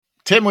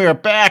Tim, we are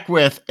back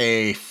with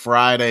a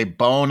Friday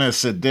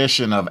bonus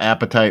edition of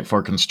Appetite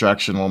for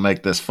Construction. We'll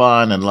make this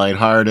fun and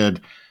lighthearted.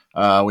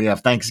 We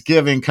have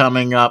Thanksgiving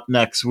coming up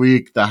next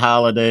week, the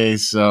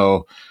holidays.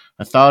 So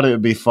I thought it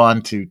would be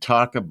fun to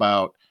talk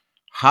about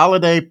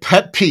holiday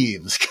pet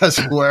peeves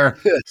because we're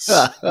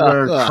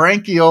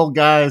cranky old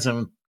guys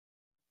and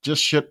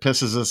just shit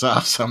pisses us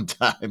off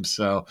sometimes.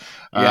 So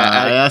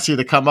I asked you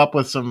to come up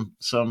with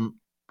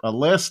a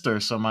list or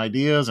some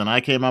ideas, and I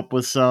came up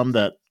with some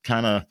that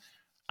kind of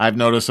I've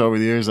noticed over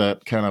the years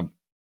that kind of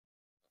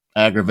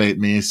aggravate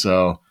me.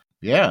 So,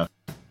 yeah.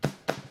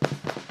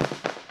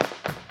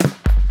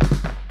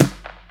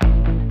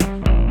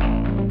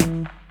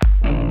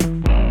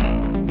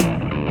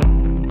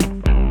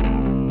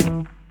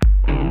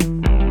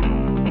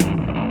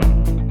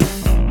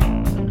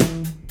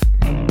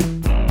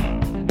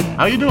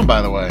 How you doing,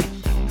 by the way?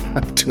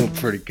 I'm doing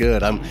pretty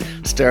good. I'm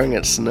staring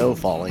at snow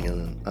falling,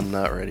 and I'm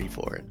not ready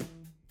for it.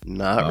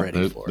 Not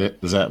ready for it.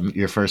 Is that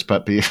your first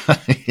pet peeve?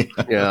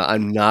 Yeah,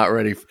 I'm not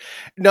ready.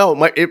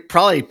 It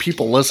probably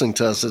people listening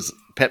to us is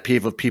pet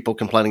peeve of people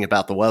complaining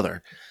about the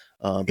weather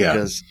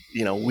because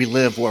we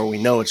live where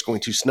we know it's going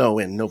to snow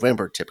in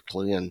November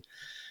typically, and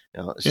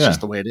it's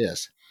just the way it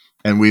is.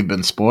 And we've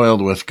been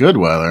spoiled with good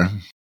weather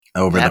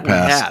over the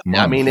past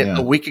month. I mean,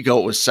 a week ago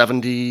it was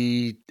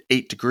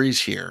 78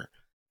 degrees here.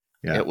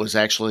 Yeah. It was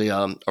actually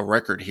a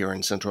record here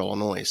in Central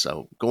Illinois.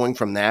 So going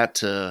from that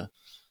to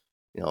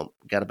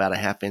got about a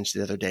half inch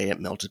the other day.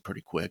 It melted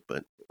pretty quick,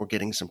 but we're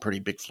getting some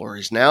pretty big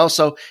flurries now.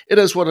 So it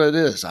is what it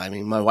is. I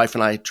mean, my wife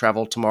and I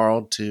travel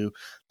tomorrow to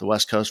the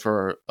West Coast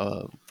for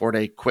a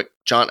 4-day quick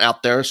jaunt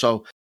out there.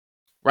 So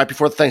right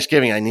before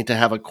Thanksgiving, I need to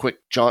have a quick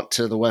jaunt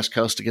to the West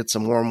Coast to get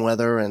some warm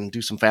weather and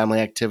do some family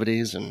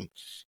activities and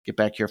get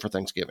back here for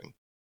Thanksgiving.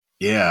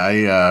 Yeah,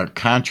 I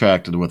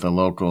contracted with a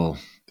local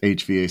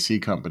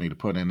HVAC company to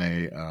put in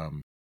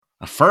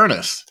a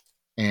furnace,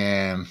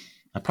 and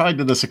I probably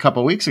did this a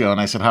couple of weeks ago, and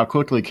I said, how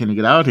quickly can you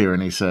get out here?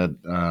 And he said,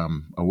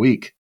 a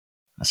week.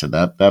 I said,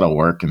 that'll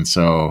work. And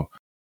so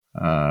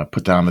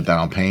put down the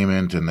down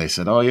payment, and they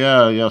said, oh,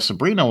 yeah,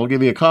 Sabrina, we'll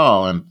give you a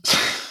call. And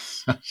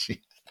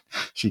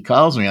she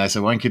calls me. I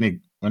said, when can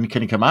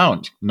you come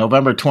out?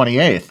 November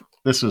 28th.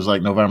 This was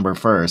like November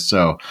 1st.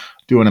 So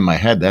doing in my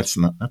head, that's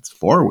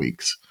 4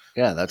 weeks.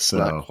 Yeah, that's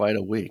not quite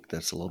a week.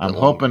 That's a little bit I'm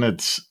hoping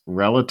it's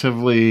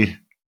relatively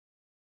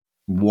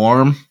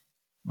warm.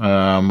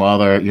 While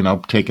they're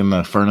taking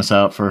the furnace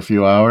out for a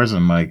few hours,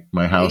 and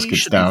my house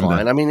gets down to.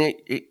 I mean,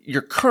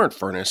 your current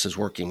furnace is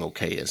working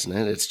okay, isn't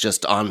it? It's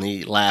just on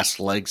the last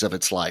legs of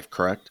its life,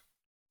 correct?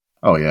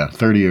 Oh yeah,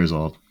 30 years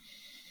old.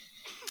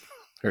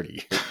 30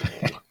 years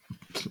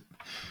old.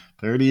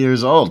 30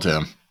 years old,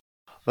 Tim.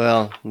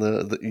 Well,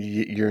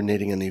 you're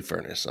needing a new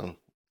furnace, so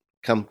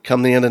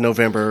come the end of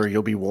November,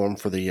 you'll be warm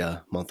for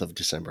the month of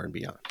December and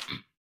beyond.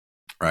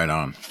 Right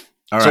on.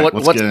 All right,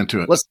 let's get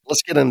into it.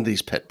 Let's get into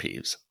these pet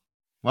peeves.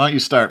 Why don't you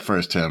start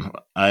first, Tim?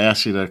 I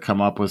asked you to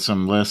come up with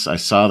some lists. I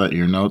saw that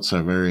your notes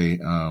are very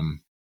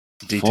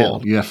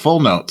detailed. You have full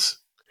notes.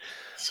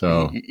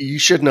 So you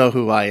should know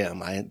who I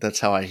am.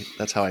 That's how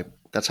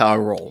I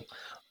roll.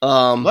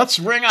 Let's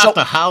ring out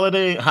the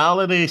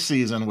holiday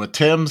season with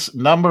Tim's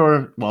not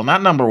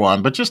number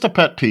one, but just a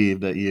pet peeve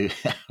that you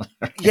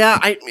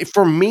Yeah,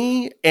 for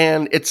me,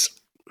 and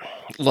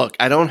look,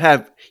 I don't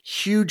have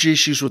huge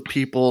issues with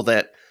people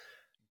that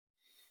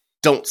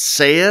don't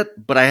say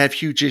it, but I have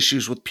huge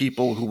issues with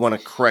people who want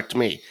to correct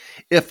me.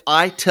 If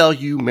I tell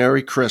you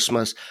Merry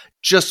Christmas,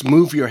 just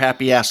move your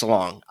happy ass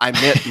along. I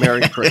meant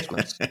Merry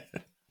Christmas.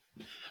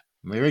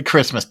 Merry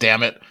Christmas,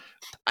 damn it.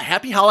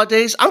 Happy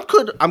holidays. I'm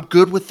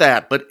good with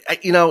that. But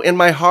in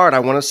my heart, I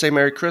want to say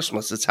Merry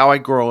Christmas. It's how I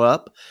grow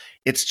up.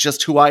 It's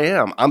just who I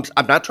am. I'm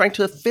not trying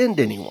to offend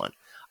anyone.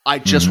 I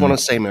just want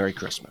to say Merry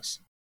Christmas.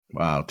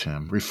 Wow,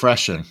 Tim.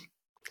 Refreshing.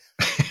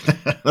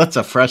 That's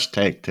a fresh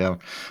take, Tim.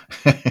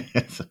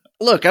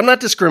 Look, I'm not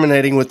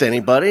discriminating with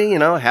anybody,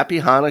 happy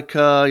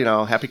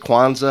Hanukkah, happy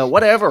Kwanzaa,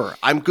 whatever.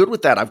 I'm good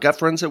with that. I've got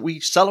friends that we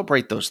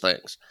celebrate those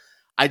things.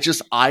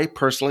 I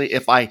personally,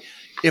 if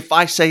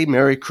I say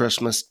Merry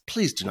Christmas,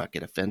 please do not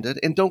get offended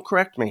and don't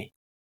correct me.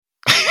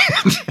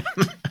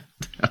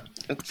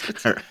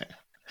 All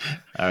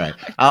right.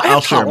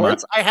 I'll share mine.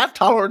 I have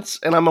tolerance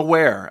and I'm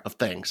aware of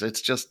things.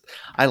 It's just,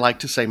 I like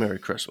to say Merry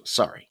Christmas.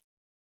 Sorry.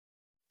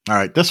 All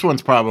right. This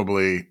one's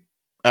probably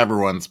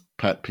everyone's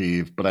pet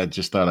peeve, but I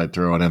just thought I'd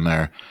throw it in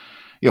there.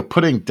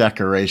 Putting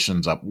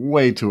decorations up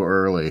way too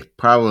early,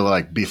 probably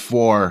like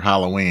before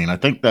Halloween. I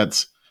think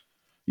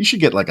you should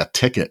get like a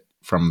ticket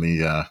from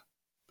the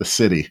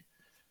city.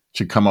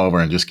 Should come over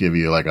and just give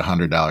you like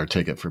 $100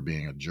 ticket for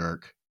being a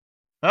jerk.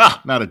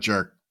 Not a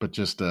jerk, but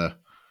just an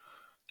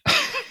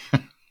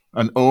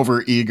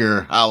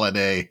overeager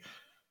holiday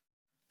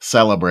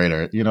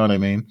celebrator. You know what I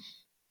mean?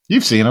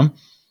 You've seen them.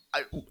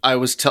 I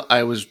was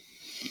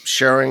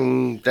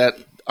sharing that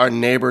our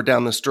neighbor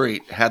down the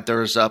street had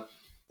theirs up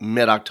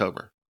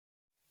mid-October.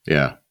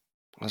 Yeah.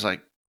 I was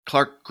like,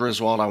 Clark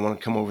Griswold, I want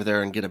to come over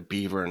there and get a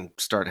beaver and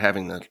start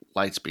having the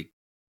lights be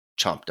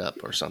chomped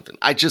up or something.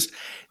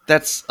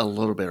 That's a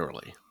little bit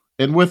early.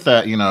 And with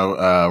that,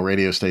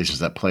 radio stations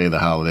that play the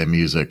holiday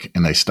music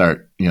and they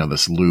start,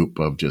 this loop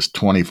of just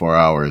 24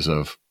 hours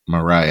of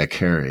Mariah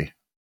Carey.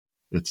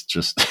 It's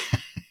just,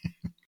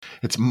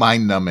 it's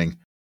mind numbing.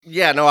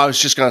 Yeah, no, I was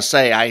just gonna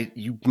say,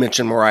 you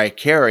mentioned Mariah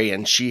Carey,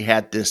 and she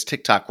had this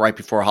TikTok right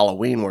before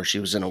Halloween where she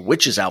was in a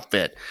witch's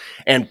outfit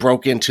and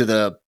broke into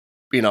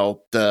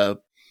the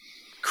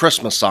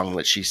Christmas song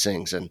that she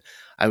sings, and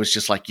I was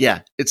just like,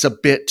 yeah, it's a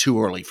bit too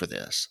early for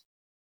this.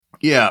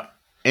 Yeah,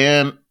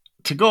 and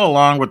to go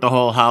along with the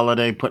whole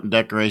holiday, putting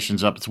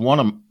decorations up, it's one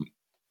of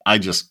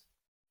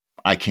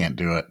I can't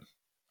do it.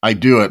 I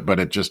do it, but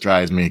it just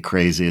drives me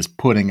crazy. Is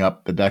putting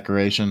up the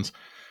decorations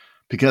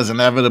because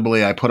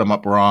inevitably I put them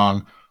up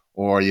wrong,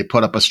 or you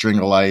put up a string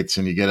of lights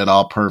and you get it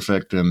all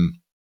perfect, and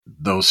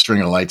those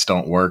string of lights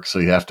don't work, so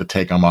you have to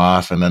take them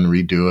off and then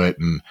redo it,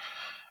 and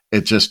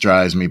it just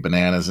drives me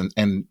bananas.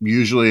 And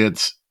usually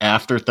it's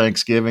after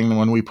Thanksgiving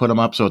when we put them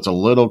up, so it's a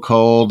little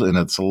cold and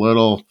it's a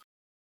little.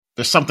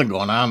 There's something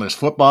going on. There's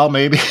football,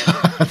 maybe.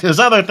 There's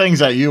other things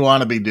that you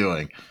want to be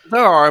doing. There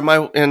are.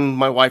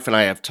 My wife and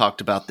I have talked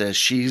about this.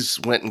 She's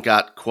went and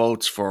got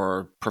quotes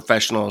for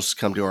professionals to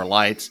come do our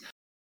lights.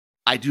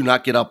 I do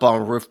not get up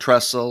on roof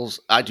trestles.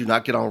 I do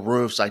not get on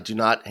roofs. I do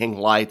not hang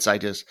lights.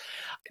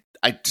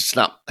 It's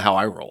not how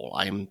I roll.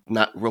 I'm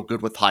not real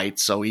good with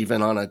heights. So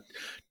even on a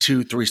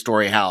 2-3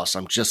 story house,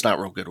 I'm just not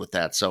real good with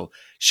that. So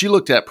she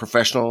looked at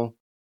professional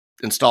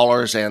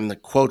installers, and the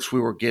quotes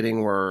we were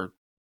getting were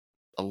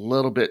a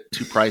little bit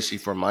too pricey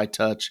for my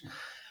touch.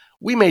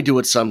 We may do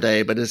it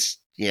someday, but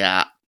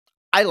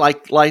I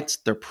like lights.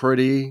 They're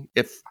pretty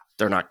if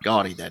they're not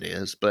gaudy, that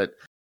is, but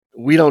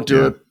we don't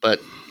do it. But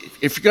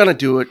if you're going to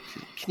do it,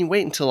 can you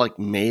wait until like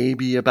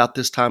maybe about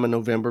this time in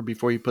November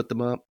before you put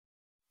them up?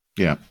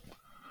 Yeah.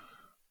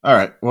 All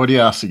right. What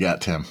else you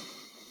got, Tim?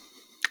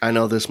 I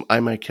know this. I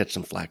might catch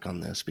some flack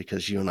on this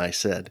because you and I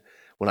said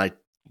when I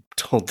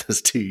told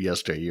this to you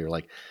yesterday, you're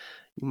like,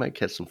 you might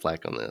catch some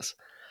flack on this.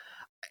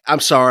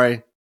 I'm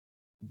sorry,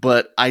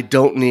 but I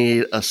don't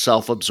need a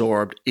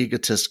self-absorbed,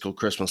 egotistical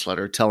Christmas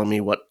letter telling me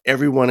what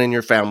everyone in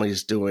your family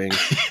is doing,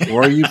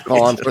 where you've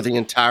gone for the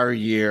entire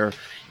year,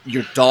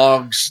 your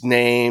dog's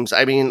names.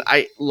 I mean,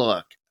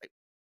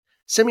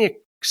 send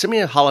me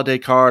a holiday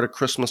card, a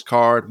Christmas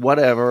card,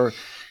 whatever,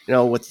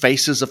 with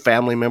faces of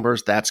family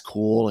members. That's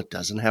cool. It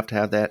doesn't have to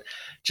have that.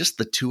 Just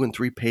the 2 and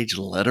 3 page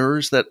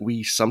letters that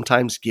we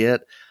sometimes get.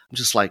 I'm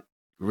just like,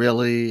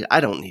 really? I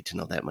don't need to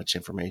know that much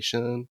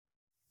information.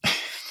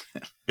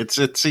 It's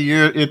a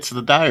year. It's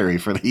the diary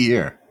for the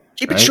year.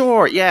 Keep it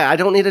short. Yeah, I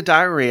don't need a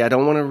diary. I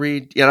don't want to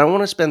read. I don't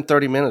want to spend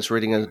 30 minutes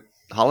reading a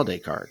holiday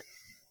card.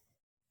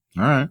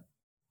 All right,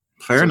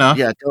 fair enough.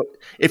 Yeah,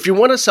 if you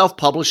want to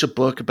self-publish a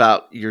book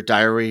about your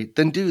diary,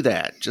 then do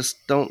that. Just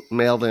don't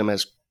mail them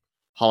as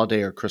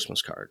holiday or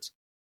Christmas cards.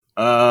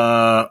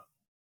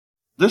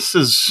 This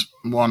is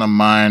one of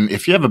mine.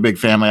 If you have a big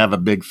family, I have a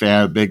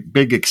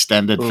big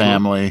extended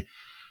family,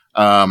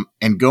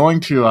 and going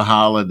to a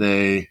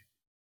holiday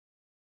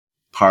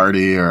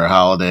party or a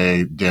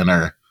holiday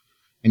dinner,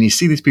 and you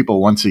see these people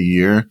once a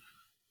year,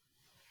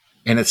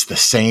 and it's the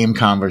same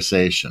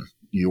conversation.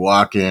 You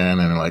walk in and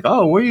they're like,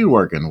 "Oh, where are you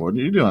working? What are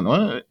you doing?"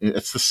 What?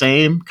 It's the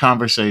same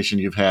conversation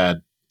you've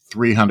had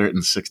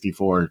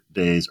 364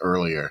 days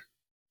earlier,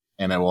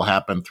 and it will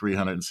happen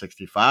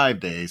 365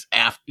 days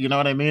after. You know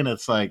what I mean?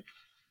 It's like,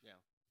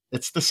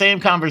 it's the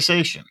same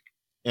conversation,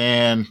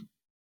 and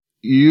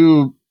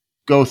you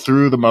go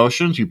through the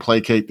motions, you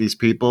placate these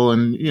people,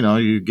 and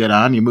you get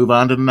on, you move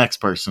on to the next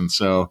person.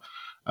 So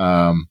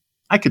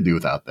I could do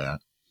without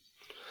that.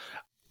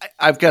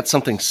 I've got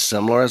something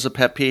similar as a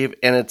pet peeve,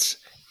 and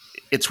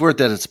it's weird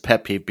that it's a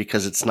pet peeve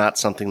because it's not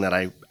something that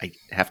I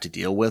have to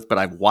deal with, but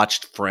I've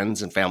watched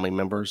friends and family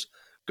members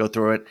go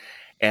through it,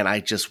 and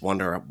I just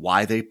wonder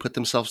why they put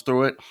themselves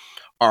through it.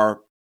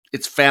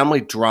 It's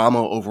family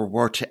drama over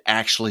where to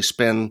actually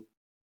spend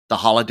the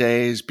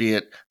holidays, be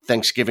it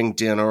Thanksgiving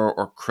dinner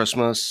or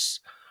Christmas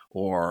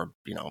or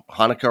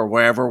Hanukkah or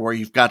wherever, where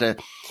you've got to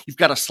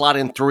slot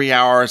in 3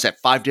 hours at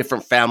 5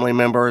 different family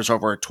members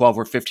over a 12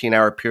 or 15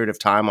 hour period of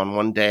time on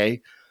one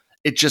day.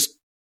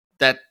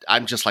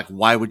 I'm just like,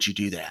 why would you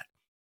do that?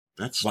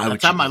 That's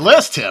on my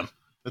list, Tim.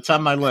 That's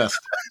on my list.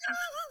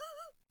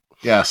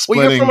 Yeah,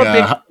 splitting.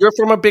 Well, you're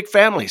from a big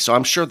family, so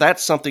I'm sure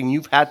that's something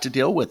you've had to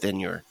deal with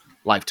in your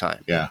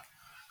lifetime. Yeah.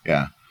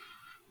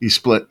 You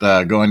split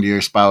going to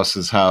your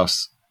spouse's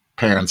house,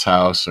 parents'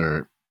 house,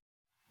 or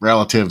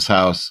relative's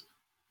house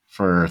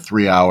for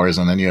 3 hours,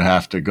 and then you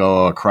have to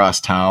go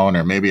across town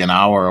or maybe an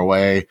hour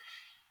away,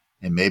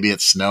 and maybe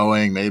it's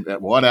snowing, maybe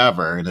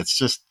whatever, and it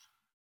just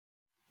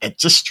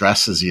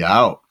stresses you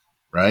out,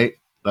 right?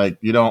 Like,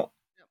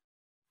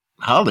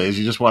 holidays,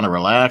 you just want to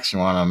relax. You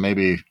want to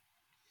maybe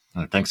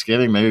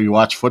Thanksgiving, maybe you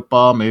watch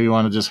football, maybe you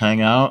want to just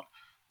hang out,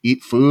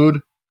 eat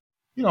food.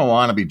 You don't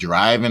want to be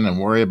driving and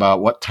worry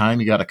about what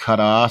time you got to cut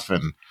off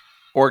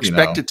or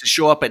expected to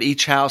show up at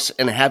each house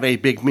and have a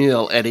big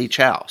meal at each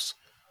house.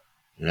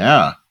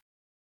 Yeah.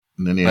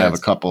 And then you have a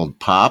couple of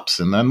pops,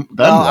 and then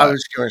I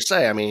was going to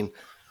say, I mean,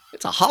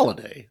 it's a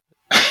holiday.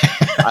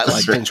 I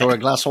like to enjoy a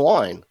glass of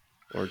wine.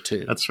 or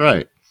two. That's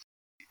right.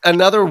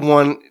 Another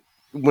one,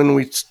 when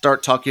we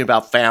start talking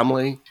about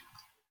family,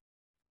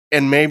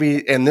 and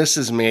this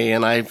is me,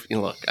 and I've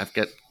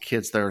got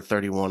kids that are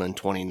 31 and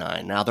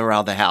 29. Now they're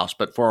out of the house,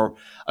 but for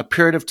a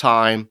period of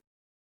time,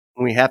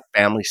 when we have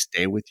family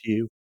stay with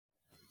you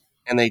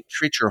and they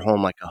treat your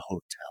home like a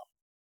hotel.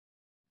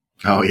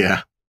 Oh,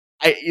 yeah.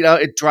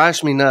 It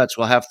drives me nuts.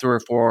 We'll have 3 or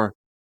 4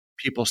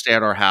 people stay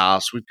at our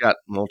house. We've got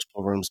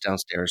multiple rooms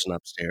downstairs and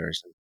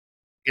upstairs. And,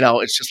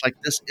 it's just like,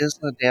 this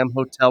isn't a damn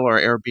hotel or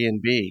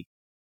Airbnb.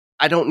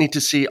 I don't need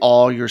to see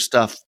all your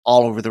stuff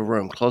all over the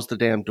room. Close the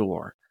damn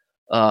door.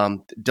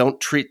 Don't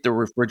treat the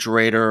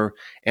refrigerator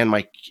and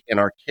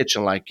our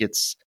kitchen like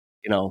it's,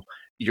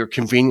 your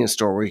convenience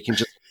store where you can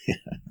just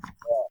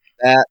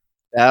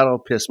that'll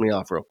piss me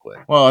off real quick.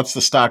 Well, it's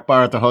the stock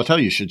bar at the hotel.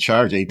 You should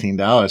charge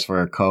 $18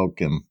 for a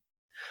Coke and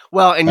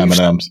and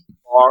M&Ms.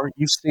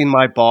 You've seen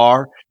my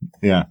bar.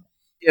 Yeah.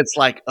 It's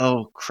like,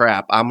 oh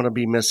crap, I'm going to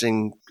be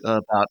missing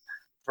about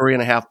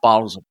 3.5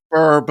 bottles of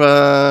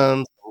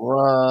bourbon,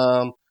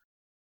 rum.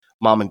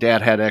 Mom and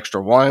dad had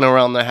extra wine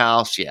around the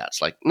house. Yeah,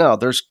 it's like, no,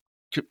 there's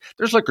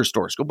liquor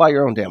stores. Go buy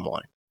your own damn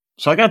wine.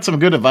 So I got some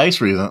good advice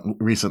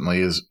recently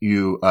is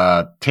you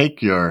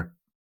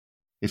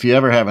if you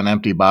ever have an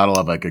empty bottle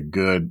of like a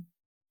good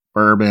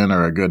bourbon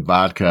or a good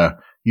vodka,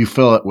 you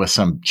fill it with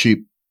some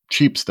cheap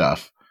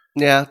stuff.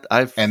 Yeah,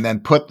 and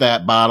then put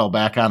that bottle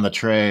back on the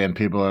tray, and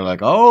people are like,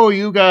 "Oh,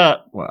 you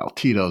got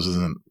Tito's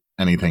isn't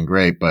anything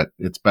great, but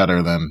it's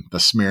better than the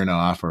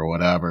Smirnoff or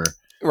whatever."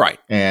 Right.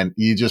 And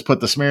you just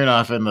put the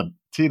Smirnoff in the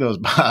Tito's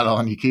bottle,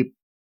 and you keep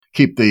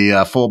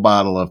the full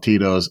bottle of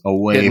Tito's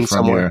away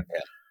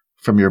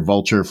from your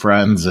vulture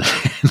friends and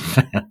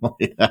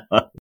family.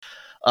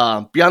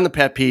 Beyond the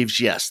pet peeves,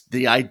 yes,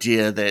 the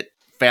idea that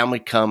family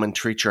come and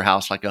treat your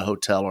house like a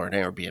hotel or an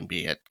Airbnb,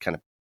 it kind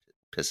of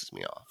pisses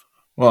me off.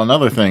 Well,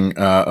 another thing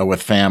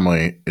with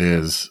family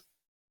is,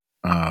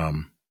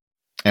 and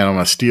I'm going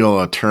to steal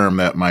a term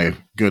that my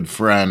good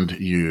friend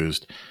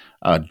used,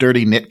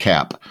 dirty knit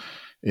cap,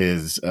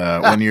 is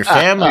when your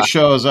family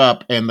shows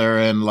up and they're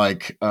in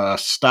like a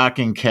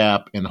stocking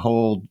cap and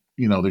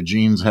their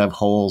jeans have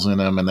holes in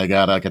them and they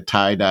got like a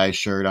tie-dye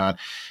shirt on.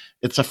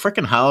 It's a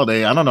freaking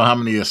holiday. I don't know how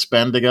many you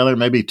spend together,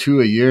 maybe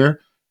 2 a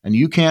year, and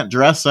you can't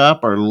dress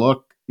up or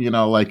look,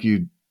 like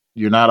you're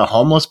not a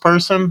homeless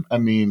person. I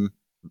mean,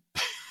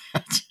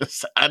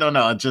 I don't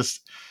know.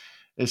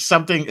 It's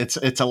something.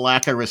 It's a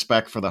lack of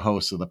respect for the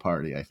host of the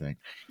party, I think.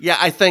 Yeah,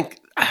 I think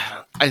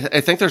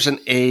there's an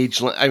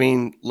age. I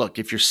mean, look,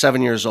 if you're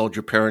 7 years old,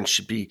 your parents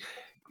should be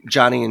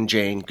Johnny and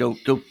Jane. Go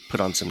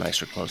put on some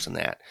nicer clothes than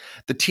that.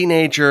 The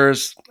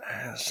teenagers,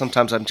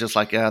 sometimes I'm just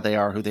like, yeah, they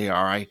are who they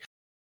are.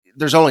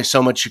 There's only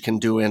so much you can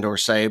do and or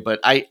say, but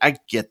I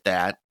get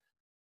that.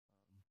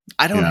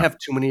 I don't have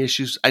too many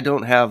issues. I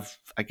don't have,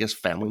 I guess,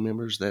 family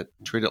members that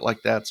treat it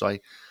like that, so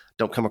I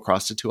don't come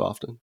across it too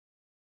often.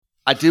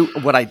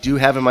 What I do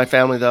have in my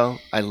family, though,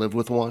 I live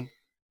with one,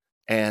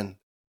 and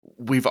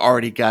we've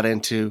already got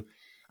into,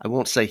 I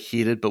won't say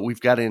heated, but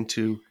we've got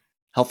into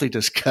healthy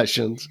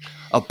discussions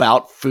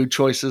about food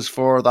choices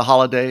for the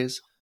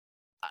holidays.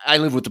 I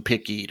live with a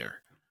picky eater,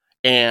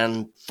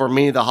 and for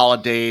me, the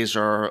holidays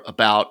are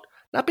about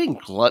not being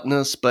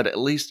gluttonous, but at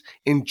least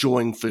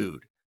enjoying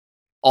food,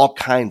 all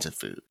kinds of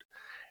food.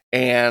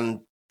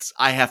 And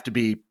I have to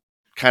be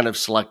kind of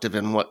selective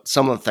in what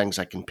some of the things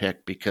I can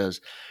pick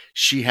because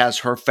she has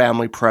her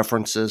family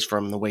preferences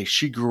from the way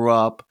she grew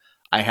up.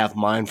 I have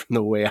mine from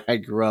the way I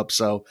grew up.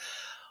 So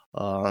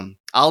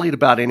I'll eat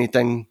about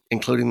anything,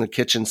 including the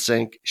kitchen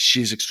sink.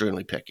 She's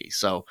extremely picky.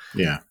 So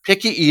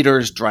picky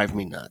eaters drive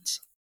me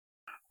nuts.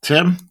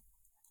 Tim,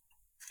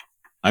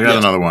 I got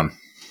another one.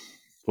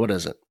 What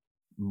is it?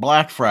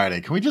 Black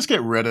Friday. Can we just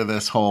get rid of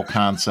this whole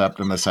concept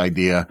and this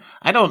idea?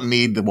 I don't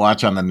need to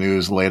watch on the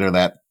news later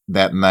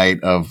that night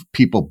of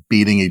people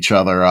beating each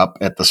other up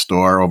at the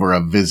store over a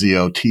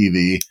Vizio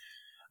TV.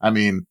 I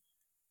mean,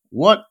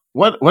 what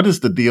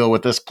is the deal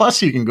with this?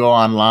 Plus, you can go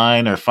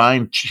online or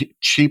find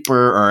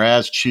cheaper or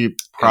as cheap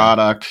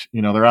product.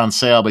 They're on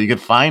sale, but you can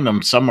find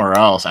them somewhere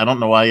else. I don't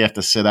know why you have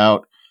to sit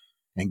out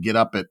and get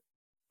up at.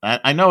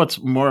 I know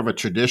it's more of a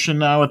tradition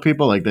now with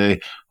people. Like we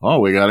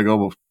got to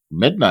go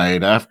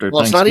midnight after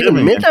Thanksgiving. It's not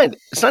even midnight.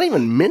 It's not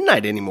even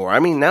midnight anymore. I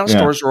mean, now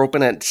stores are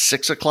open at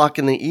 6 o'clock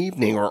in the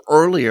evening or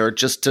earlier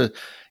just to,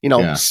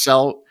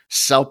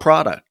 sell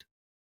product.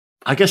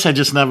 I guess I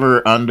just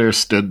never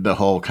understood the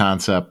whole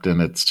concept,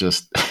 and it's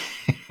just.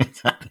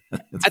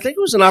 I think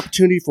it was an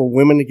opportunity for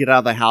women to get out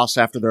of the house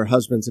after their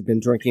husbands have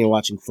been drinking and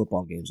watching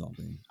football games all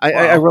day.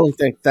 I really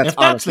think that's if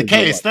that's the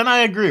case, then I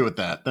agree with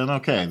that. Then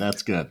okay,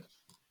 that's good.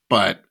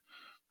 But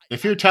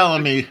if you're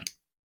telling me.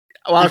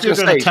 Well, I was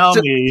going to tell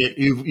me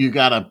you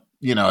got a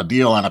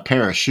deal on a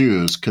pair of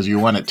shoes because you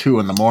went at 2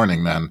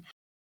 a.m, then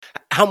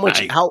how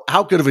much?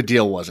 How good of a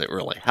deal was it?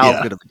 Really?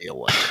 How good of a deal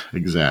was it?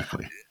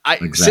 Exactly.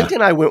 Cynthia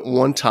and I went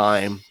one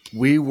time.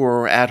 We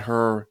were at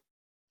her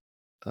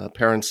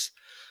parents'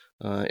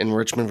 in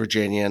Richmond,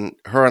 Virginia, and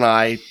her and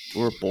I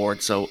were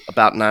bored. So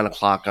about 9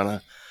 o'clock on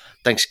a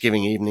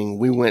Thanksgiving evening,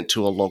 we went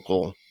to a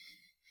local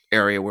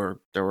area where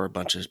there were a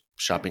bunch of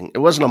shopping. It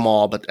wasn't a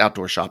mall, but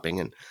outdoor shopping.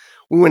 And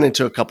we went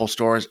into a couple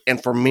stores.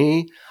 And for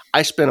me,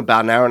 I spent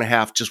about an hour and a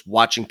half just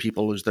watching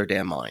people lose their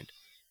damn mind.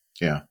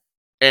 Yeah.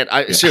 And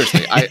Yeah.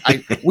 seriously,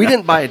 we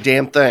didn't buy a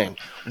damn thing.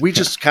 We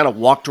just kind of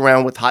walked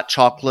around with hot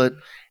chocolate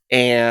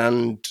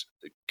and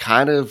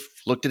kind of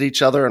looked at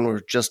each other and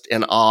were just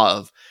in awe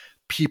of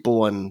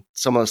people and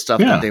some of the stuff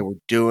that they were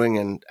doing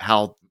and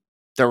how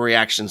their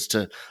reactions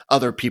to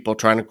other people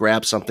trying to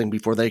grab something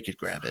before they could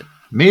grab it.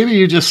 Maybe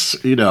you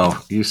just,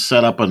 you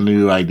set up a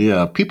new idea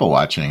of people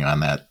watching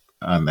on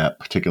that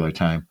particular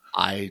time.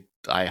 I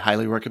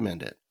highly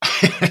recommend it.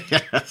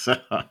 Yeah, so,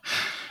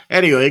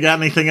 anyway, you got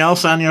anything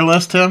else on your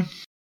list, Tim?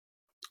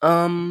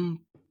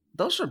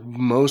 Those are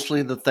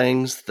mostly the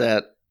things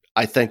that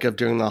I think of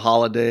during the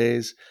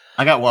holidays.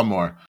 I got one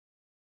more.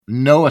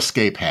 No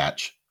escape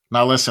hatch.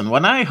 Now listen,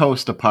 when I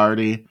host a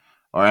party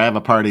or I have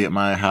a party at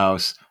my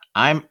house,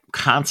 I'm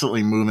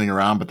constantly moving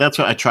around, but that's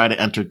what I try to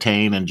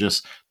entertain and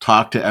just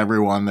talk to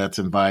everyone that's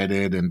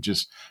invited and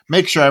just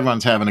make sure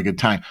everyone's having a good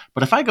time.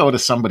 But if I go to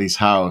somebody's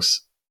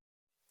house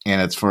and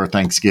it's for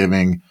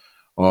Thanksgiving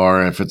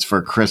or if it's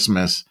for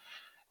Christmas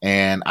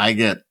and I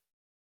get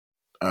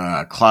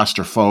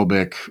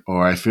claustrophobic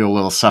or I feel a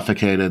little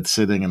suffocated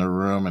sitting in a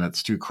room and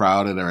it's too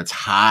crowded or it's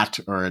hot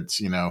or it's,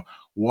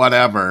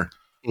 whatever,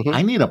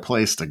 I need a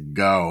place to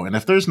go. And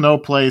if there's no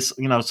place,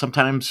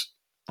 sometimes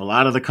a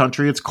lot of the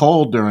country, it's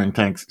cold during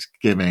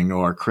Thanksgiving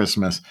or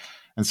Christmas.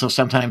 And so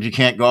sometimes you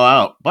can't go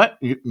out, but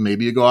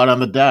maybe you go out on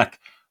the deck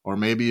or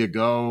maybe you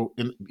go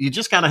and you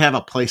just got to have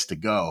a place to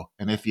go.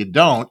 And if you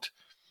don't,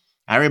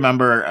 I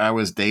remember I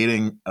was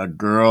dating a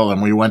girl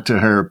and we went to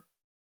her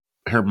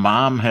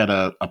mom had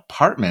an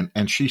apartment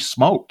and she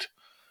smoked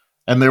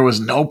and there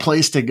was no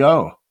place to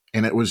go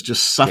and it was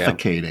just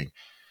suffocating.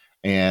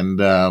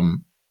 And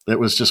it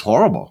was just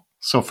horrible.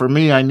 So for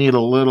me, I need a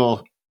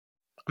little,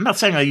 I'm not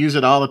saying I use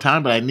it all the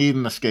time, but I need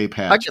an escape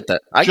hatch. I get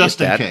that.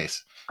 In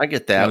case. I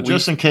get that.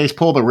 Just in case,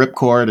 pull the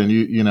ripcord and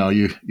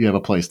you have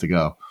a place to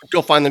go.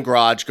 Go find the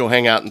garage, go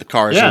hang out in the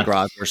cars in the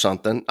garage or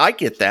something. I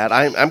get that.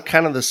 I'm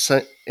kind of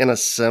in a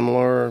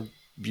similar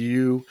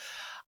view.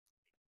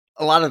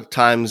 A lot of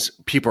times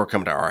people are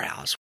coming to our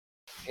house.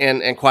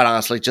 And quite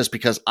honestly, just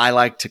because I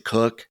like to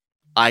cook,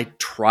 I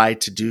try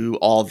to do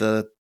all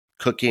the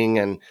cooking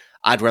and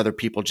I'd rather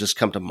people just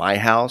come to my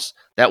house.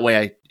 That way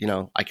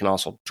I can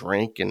also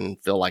drink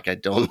and feel like I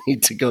don't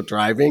need to go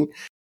driving.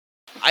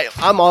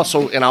 I'm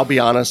also, and I'll be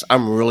honest,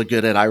 I'm really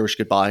good at Irish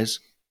goodbyes.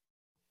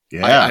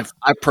 Yeah.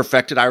 I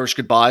perfected Irish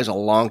goodbyes a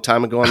long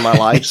time ago in my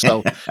life.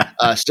 So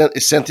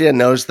Cynthia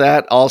knows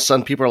that. All of a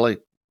sudden people are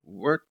like,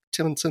 where'd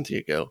Tim and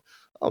Cynthia go?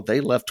 Oh,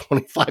 they left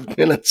 25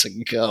 minutes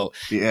ago.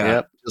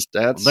 Yeah.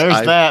 There's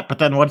that. But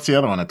then what's the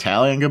other one?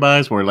 Italian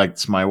goodbyes where like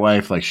it's my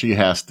wife, like she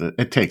has to,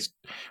 it takes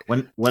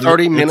when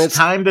 30 minutes. It's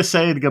time to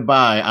say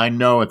goodbye. I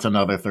know it's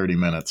another 30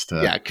 minutes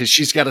to. Yeah. Cause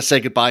she's got to say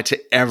goodbye to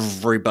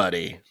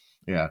everybody.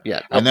 Yeah.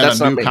 Yeah. And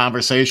then a new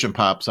conversation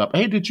pops up.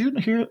 Hey, did you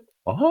hear?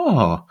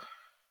 Oh,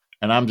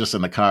 and I'm just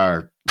in the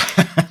car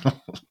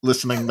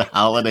listening to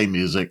holiday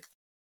music.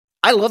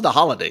 I love the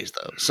holidays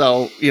though.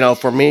 So,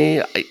 for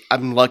me,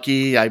 I'm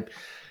lucky.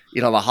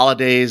 The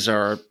holidays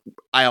I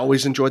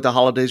always enjoyed the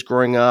holidays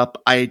growing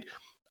up. I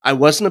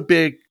wasn't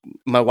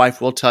my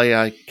wife will tell you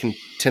I can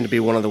tend to be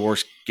one of the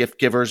worst gift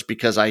givers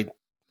because I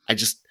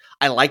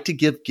like to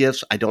give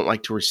gifts. I don't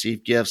like to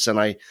receive gifts. And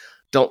I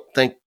don't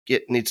think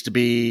it needs to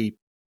be,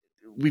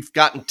 we've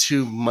gotten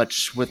too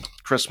much with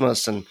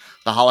Christmas and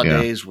the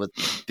holidays with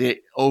the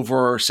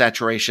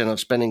oversaturation of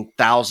spending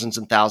thousands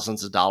and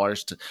thousands of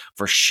dollars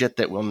for shit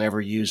that we'll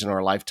never use in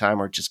our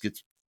lifetime or just get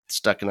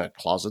stuck in a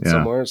closet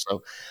somewhere.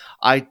 So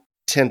I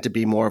tend to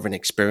be more of an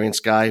experience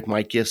guy.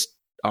 My gifts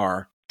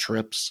are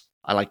trips.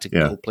 I like to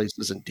go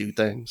places and do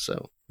things.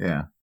 So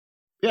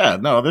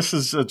no, this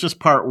is just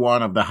part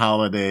one of the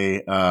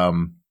holiday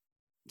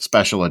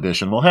special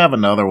edition. We'll have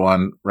another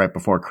one right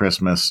before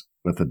Christmas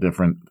with a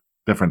different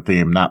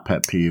theme, not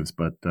pet peeves,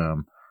 but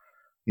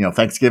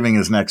Thanksgiving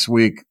is next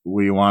week.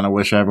 We want to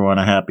wish everyone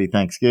a happy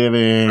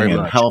Thanksgiving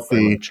and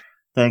healthy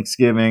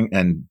Thanksgiving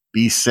and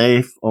be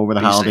safe over the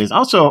holidays. Safe.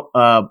 Also,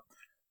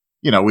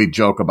 we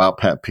joke about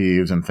pet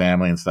peeves and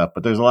family and stuff,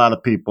 but there's a lot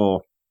of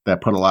people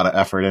that put a lot of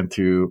effort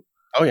into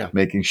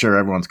making sure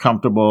everyone's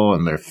comfortable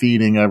and they're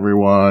feeding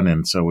everyone.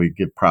 And so we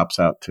give props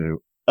out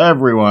to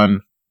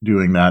everyone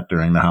doing that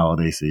during the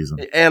holiday season.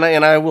 And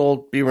I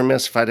will be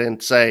remiss if I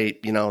didn't say,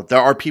 there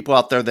are people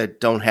out there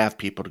that don't have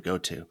people to go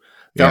to.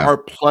 There are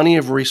plenty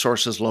of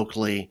resources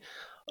locally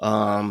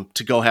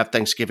to go have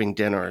Thanksgiving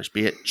dinners,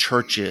 be it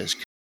churches,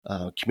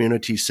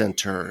 community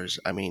centers.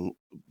 I mean,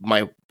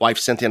 my wife,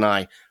 Cynthia, and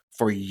I,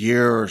 for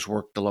years,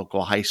 worked the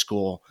local high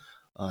school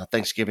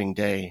Thanksgiving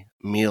Day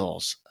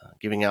meals,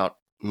 giving out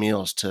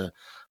meals to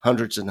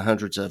hundreds and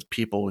hundreds of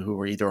people who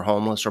were either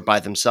homeless or by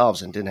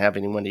themselves and didn't have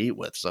anyone to eat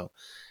with. So,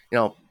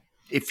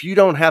 if you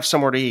don't have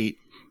somewhere to eat,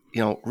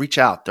 reach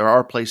out. There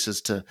are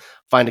places to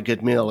find a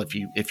good meal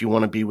if you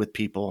want to be with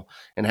people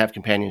and have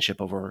companionship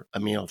over a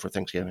meal for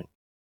Thanksgiving.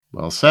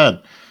 Well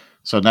said.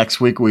 So next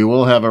week we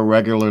will have a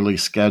regularly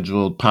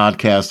scheduled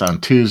podcast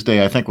on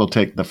Tuesday. I think we'll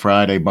take the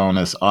Friday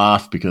bonus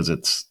off because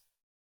it's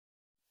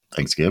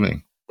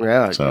Thanksgiving.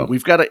 Yeah, so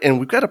we've got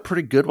a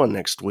pretty good one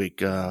next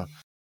week.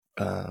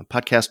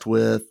 Podcast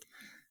with,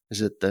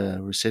 is it the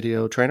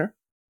Residio trainer?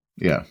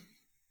 Yeah.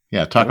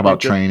 Talk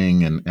about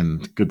training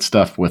and good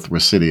stuff with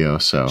Residio.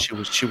 So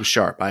she was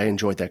sharp. I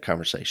enjoyed that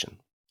conversation.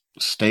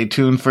 Stay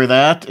tuned for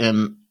that,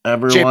 and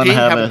everyone JP,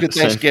 have a good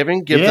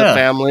Thanksgiving. Give the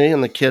family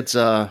and the kids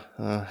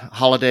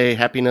holiday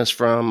happiness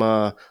from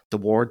the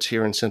wards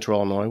here in Central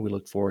Illinois. We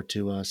look forward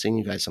to seeing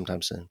you guys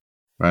sometime soon.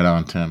 Right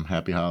on, Tim.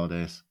 Happy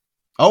holidays.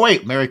 Oh,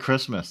 wait, Merry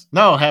Christmas.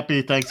 No,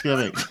 Happy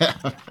Thanksgiving.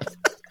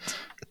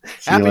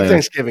 Happy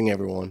Thanksgiving,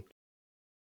 everyone.